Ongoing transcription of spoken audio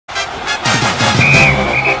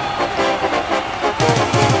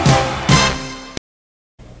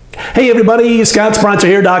Hey everybody, Scott Spreitzer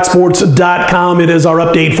here, DocSports.com. It is our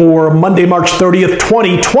update for Monday, March 30th,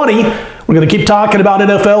 2020. We're going to keep talking about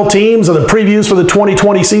NFL teams and the previews for the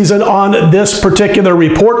 2020 season on this particular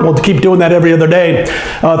report. We'll keep doing that every other day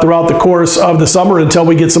throughout the course of the summer until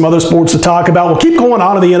we get some other sports to talk about. We'll keep going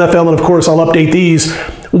on in the NFL, and of course I'll update these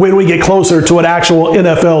when we get closer to an actual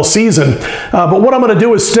NFL season. But what I'm going to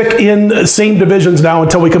do is stick in the same divisions now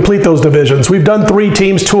until we complete those divisions. We've done 3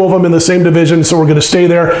 teams, 2 of them in the same division, so we're going to stay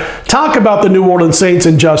there. Talk about the New Orleans Saints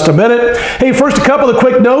in just a minute. Hey, first a couple of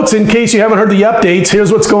quick notes in case you haven't heard the updates.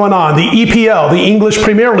 Here's what's going on. The EPL, the English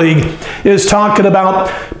Premier League, is talking about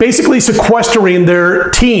basically sequestering their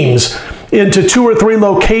teams into 2 or 3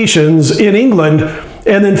 locations in England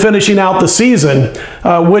and then finishing out the season,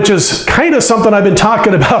 which is kind of something I've been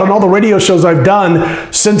talking about on all the radio shows I've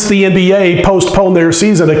done since the NBA postponed their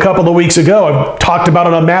season a couple of weeks ago. I've talked about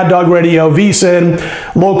it on Mad Dog Radio,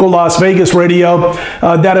 VSiN, local Las Vegas radio,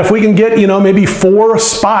 that if we can get, maybe 4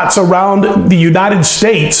 spots around the United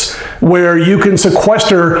States where you can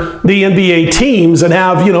sequester the NBA teams and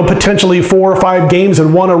have, potentially 4 or 5 games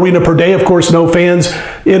in one arena per day, of course, no fans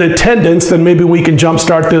in attendance, then maybe we can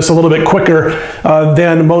jumpstart this a little bit quicker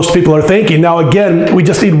than most people are thinking. Now, again, we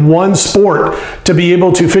just need one sport to be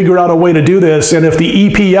able to figure out a way to do this. And if the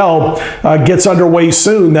EPL gets underway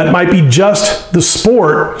soon, that might be just the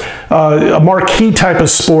sport, a marquee type of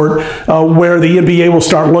sport, where the NBA will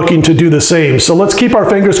start looking to do the same. So let's keep our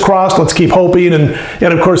fingers crossed. Let's keep hoping. And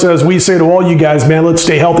of course, as we say to all you guys, man, let's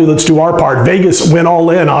stay healthy. Let's do our part. Vegas went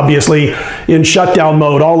all in, obviously, in shutdown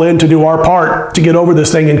mode, all in to do our part to get over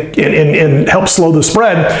this thing and help slow the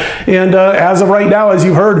spread. And as of right now, as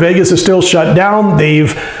you've heard, Vegas is still shut down.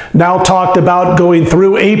 They've now talked about going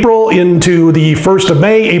through April into the 1st of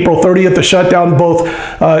May, April 30th, the shutdown both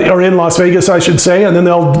are in Las Vegas, I should say, and then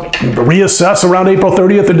they'll reassess around April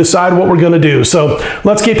 30th and decide what we're going to do. So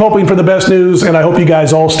let's keep hoping for the best news, and I hope you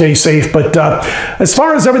guys all stay safe. But as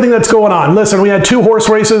far as everything that's going on, listen, we had 2 horse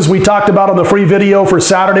races we talked about on the free video for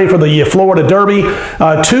Saturday for the Florida Derby.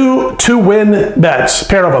 2 win bets,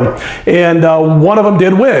 pair of them, and one of them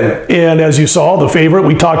did win. And as you saw, the favorite,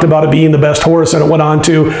 we talked about it being the best horse, and it went on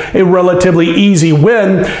to a relatively easy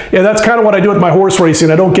win. And that's kind of what I do with my horse racing.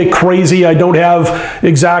 I don't get crazy. I don't have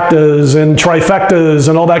exactas and trifectas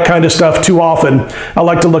and all that kind of stuff too often. I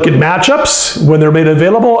like to look at matchups when they're made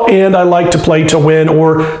available, and I like to play to win,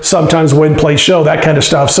 or sometimes win, play, show, that kind of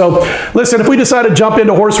stuff. So listen, if we decide to jump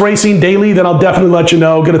into horse racing daily, then I'll definitely let you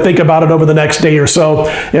know. Going to think about it over the next day or so.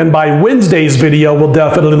 And by Wednesday's video, we'll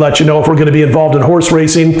definitely let you know if we're going to be involved in horse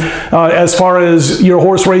racing. As far as your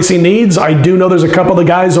horse racing needs, I do know there's a couple of the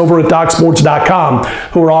guys over at DocSports.com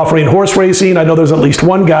who are offering horse racing. I know there's at least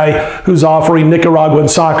one guy who's offering Nicaraguan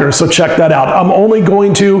soccer, so check that out. I'm only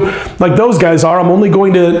going to, like those guys are, I'm only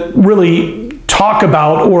going to really talk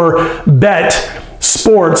about or bet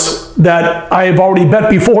sports that I've already bet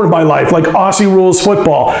before in my life, like Aussie rules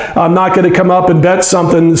football. I'm not going to come up and bet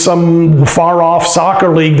some far off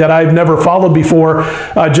soccer league that I've never followed before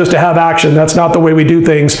just to have action. That's not the way we do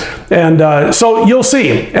things. And so you'll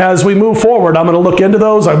see as we move forward. I'm going to look into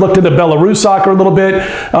those. I've looked into Belarus soccer a little bit,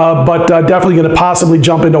 but definitely going to possibly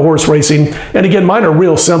jump into horse racing. And again, mine are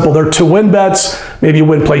real simple. They're 2 win bets, maybe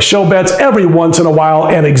win, play, show bets every once in a while,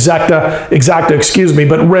 and exacta, excuse me,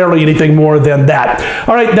 but rarely anything more than that.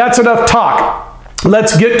 All right, that's enough talk.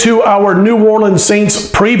 Let's get to our New Orleans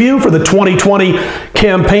Saints preview for the 2020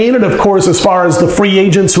 campaign. And of course, as far as the free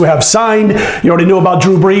agents who have signed, you already knew about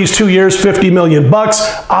Drew Brees, 2 years, $50 million.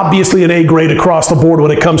 Obviously an A grade across the board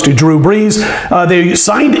when it comes to Drew Brees. They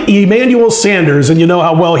signed Emmanuel Sanders, and you know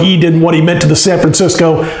how well he did and what he meant to the San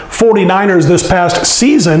Francisco 49ers this past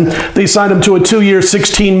season. They signed him to a 2-year,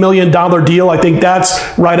 $16 million deal. I think that's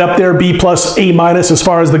right up there, B plus, A minus as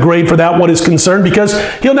far as the grade for that one is concerned, because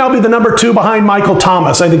he'll now be the number 2 behind Michael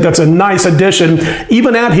Thomas. I think that's a nice addition,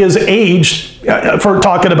 even at his age, for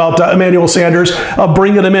talking about Emmanuel Sanders,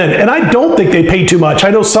 bringing him in. And I don't think they paid too much. I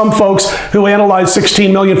know some folks who analyze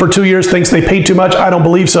 $16 million for 2 years thinks they paid too much. I don't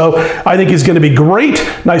believe so. I think he's going to be great.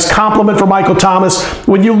 Nice compliment for Michael Thomas.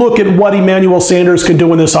 When you look at what Emmanuel Sanders can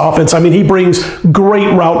do in this offense, I mean, he brings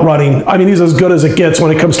great route running. I mean, he's as good as it gets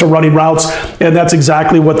when it comes to running routes, and that's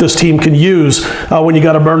exactly what this team can use when you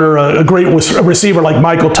got a burner, a great receiver like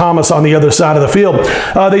Michael Thomas on the other side of the field.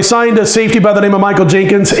 They signed a safety by the name of Michael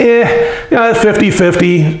Jenkins. of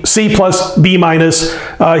 50-50, C plus, B minus.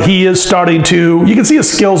 He is starting to, you can see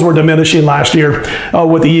his skills were diminishing last year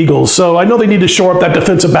with the Eagles. So I know they need to shore up that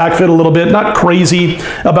defensive backfield a little bit. Not crazy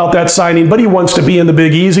about that signing, but he wants to be in the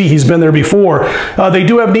Big Easy. He's been there before. They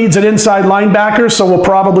do have needs at inside linebackers, so we'll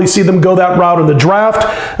probably see them go that route in the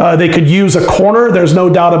draft. They could use a corner. There's no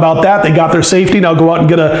doubt about that. They got their safety. Now go out and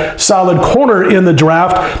get a solid corner in the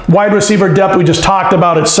draft. Wide receiver depth, we just talked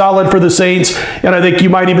about. It's solid for the Saints, and I think you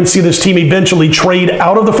might even see this team eventually trade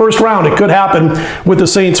out of the first round. It could happen with the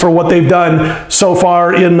Saints for what they've done so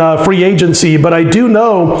far in free agency. But I do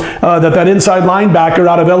know that inside linebacker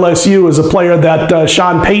out of LSU is a player that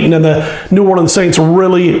Sean Payton and the New Orleans Saints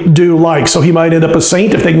really do like. So he might end up a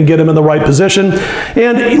Saint if they can get him in the right position.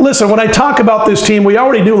 And listen, when I talk about this team, we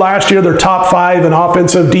already knew last year they're top 5 in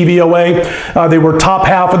offensive DVOA. They were top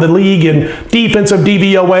half of the league in defensive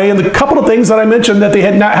DVOA. And the couple of things that I mentioned that they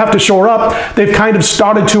had not have to shore up, they've kind of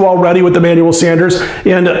started to already with Emmanuel Sanders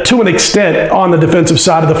and to an extent on the defensive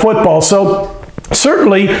side of the football. So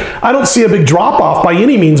certainly, I don't see a big drop-off by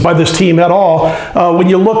any means by this team at all. When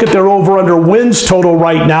you look at their over-under wins total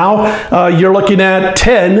right now, you're looking at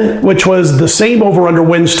 10, which was the same over-under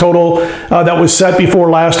wins total that was set before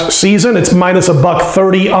last season. It's minus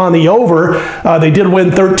 $1.30 on the over. They did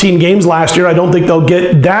win 13 games last year. I don't think they'll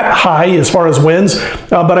get that high as far as wins,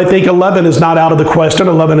 but I think 11 is not out of the question,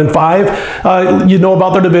 11-5. You know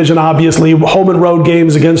about their division, obviously. Home and road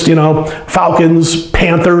games against, Falcons,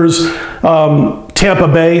 Panthers, Tampa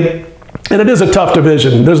Bay. And it is a tough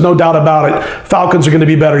division. There's no doubt about it. Falcons are going to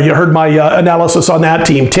be better. You heard my analysis on that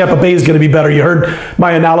team. Tampa Bay is going to be better. You heard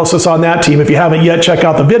my analysis on that team. If you haven't yet, check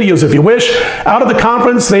out the videos if you wish. Out of the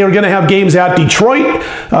conference, they are going to have games at Detroit,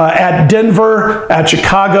 at Denver, at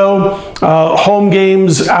Chicago. Home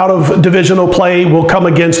games out of divisional play will come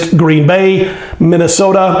against Green Bay,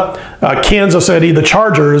 Minnesota, Kansas City, the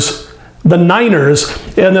Chargers, the Niners,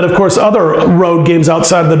 and then, of course, other road games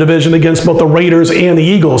outside of the division against both the Raiders and the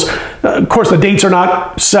Eagles. Of course, the dates are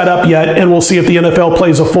not set up yet, and we'll see if the NFL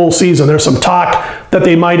plays a full season. There's some talk that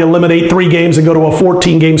they might eliminate 3 games and go to a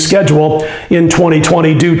 14-game schedule in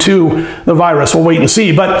 2020 due to the virus. We'll wait and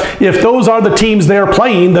see. But if those are the teams they're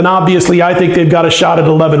playing, then obviously I think they've got a shot at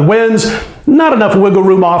 11 wins. Not enough wiggle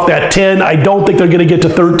room off that 10. I don't think they're going to get to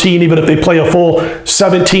 13, even if they play a full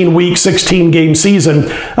 17-week, 16-game season.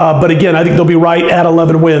 But again, I think they'll be right at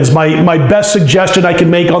 11 wins. My best suggestion I can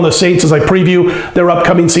make on the Saints as I preview their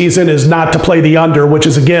upcoming season is not to play the under, which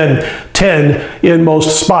is, again, 10 in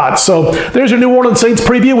most spots. So there's your New Orleans Saints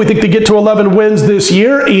preview. We think they get to 11 wins this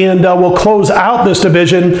year, and we'll close out this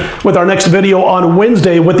division with our next video on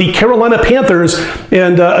Wednesday with the Carolina Panthers.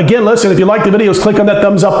 And again, listen, if you like the videos, click on that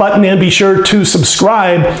thumbs up button and be sure to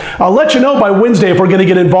subscribe. I'll let you know by Wednesday if we're going to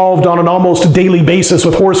get involved on an almost daily basis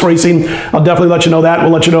with horse racing. I'll definitely let you know that.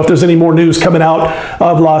 We'll let you know if there's any more news coming out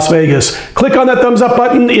of Las Vegas. Click on that thumbs up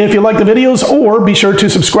button if you like the videos, or be sure to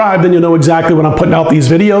subscribe. Then you'll know exactly when I'm putting out these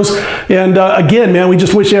videos. And again, man, we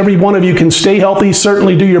just wish every one of you can stay healthy.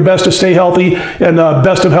 Certainly do your best to stay healthy, and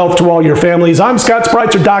best of health to all your families. I'm Scott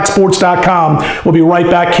Spreitzer, DocSports.com. We'll be right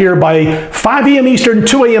back here by 5 a.m. Eastern,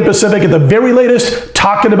 2 a.m. Pacific at the very latest,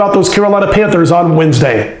 talking about those Carolina Panthers on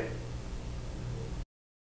Wednesday.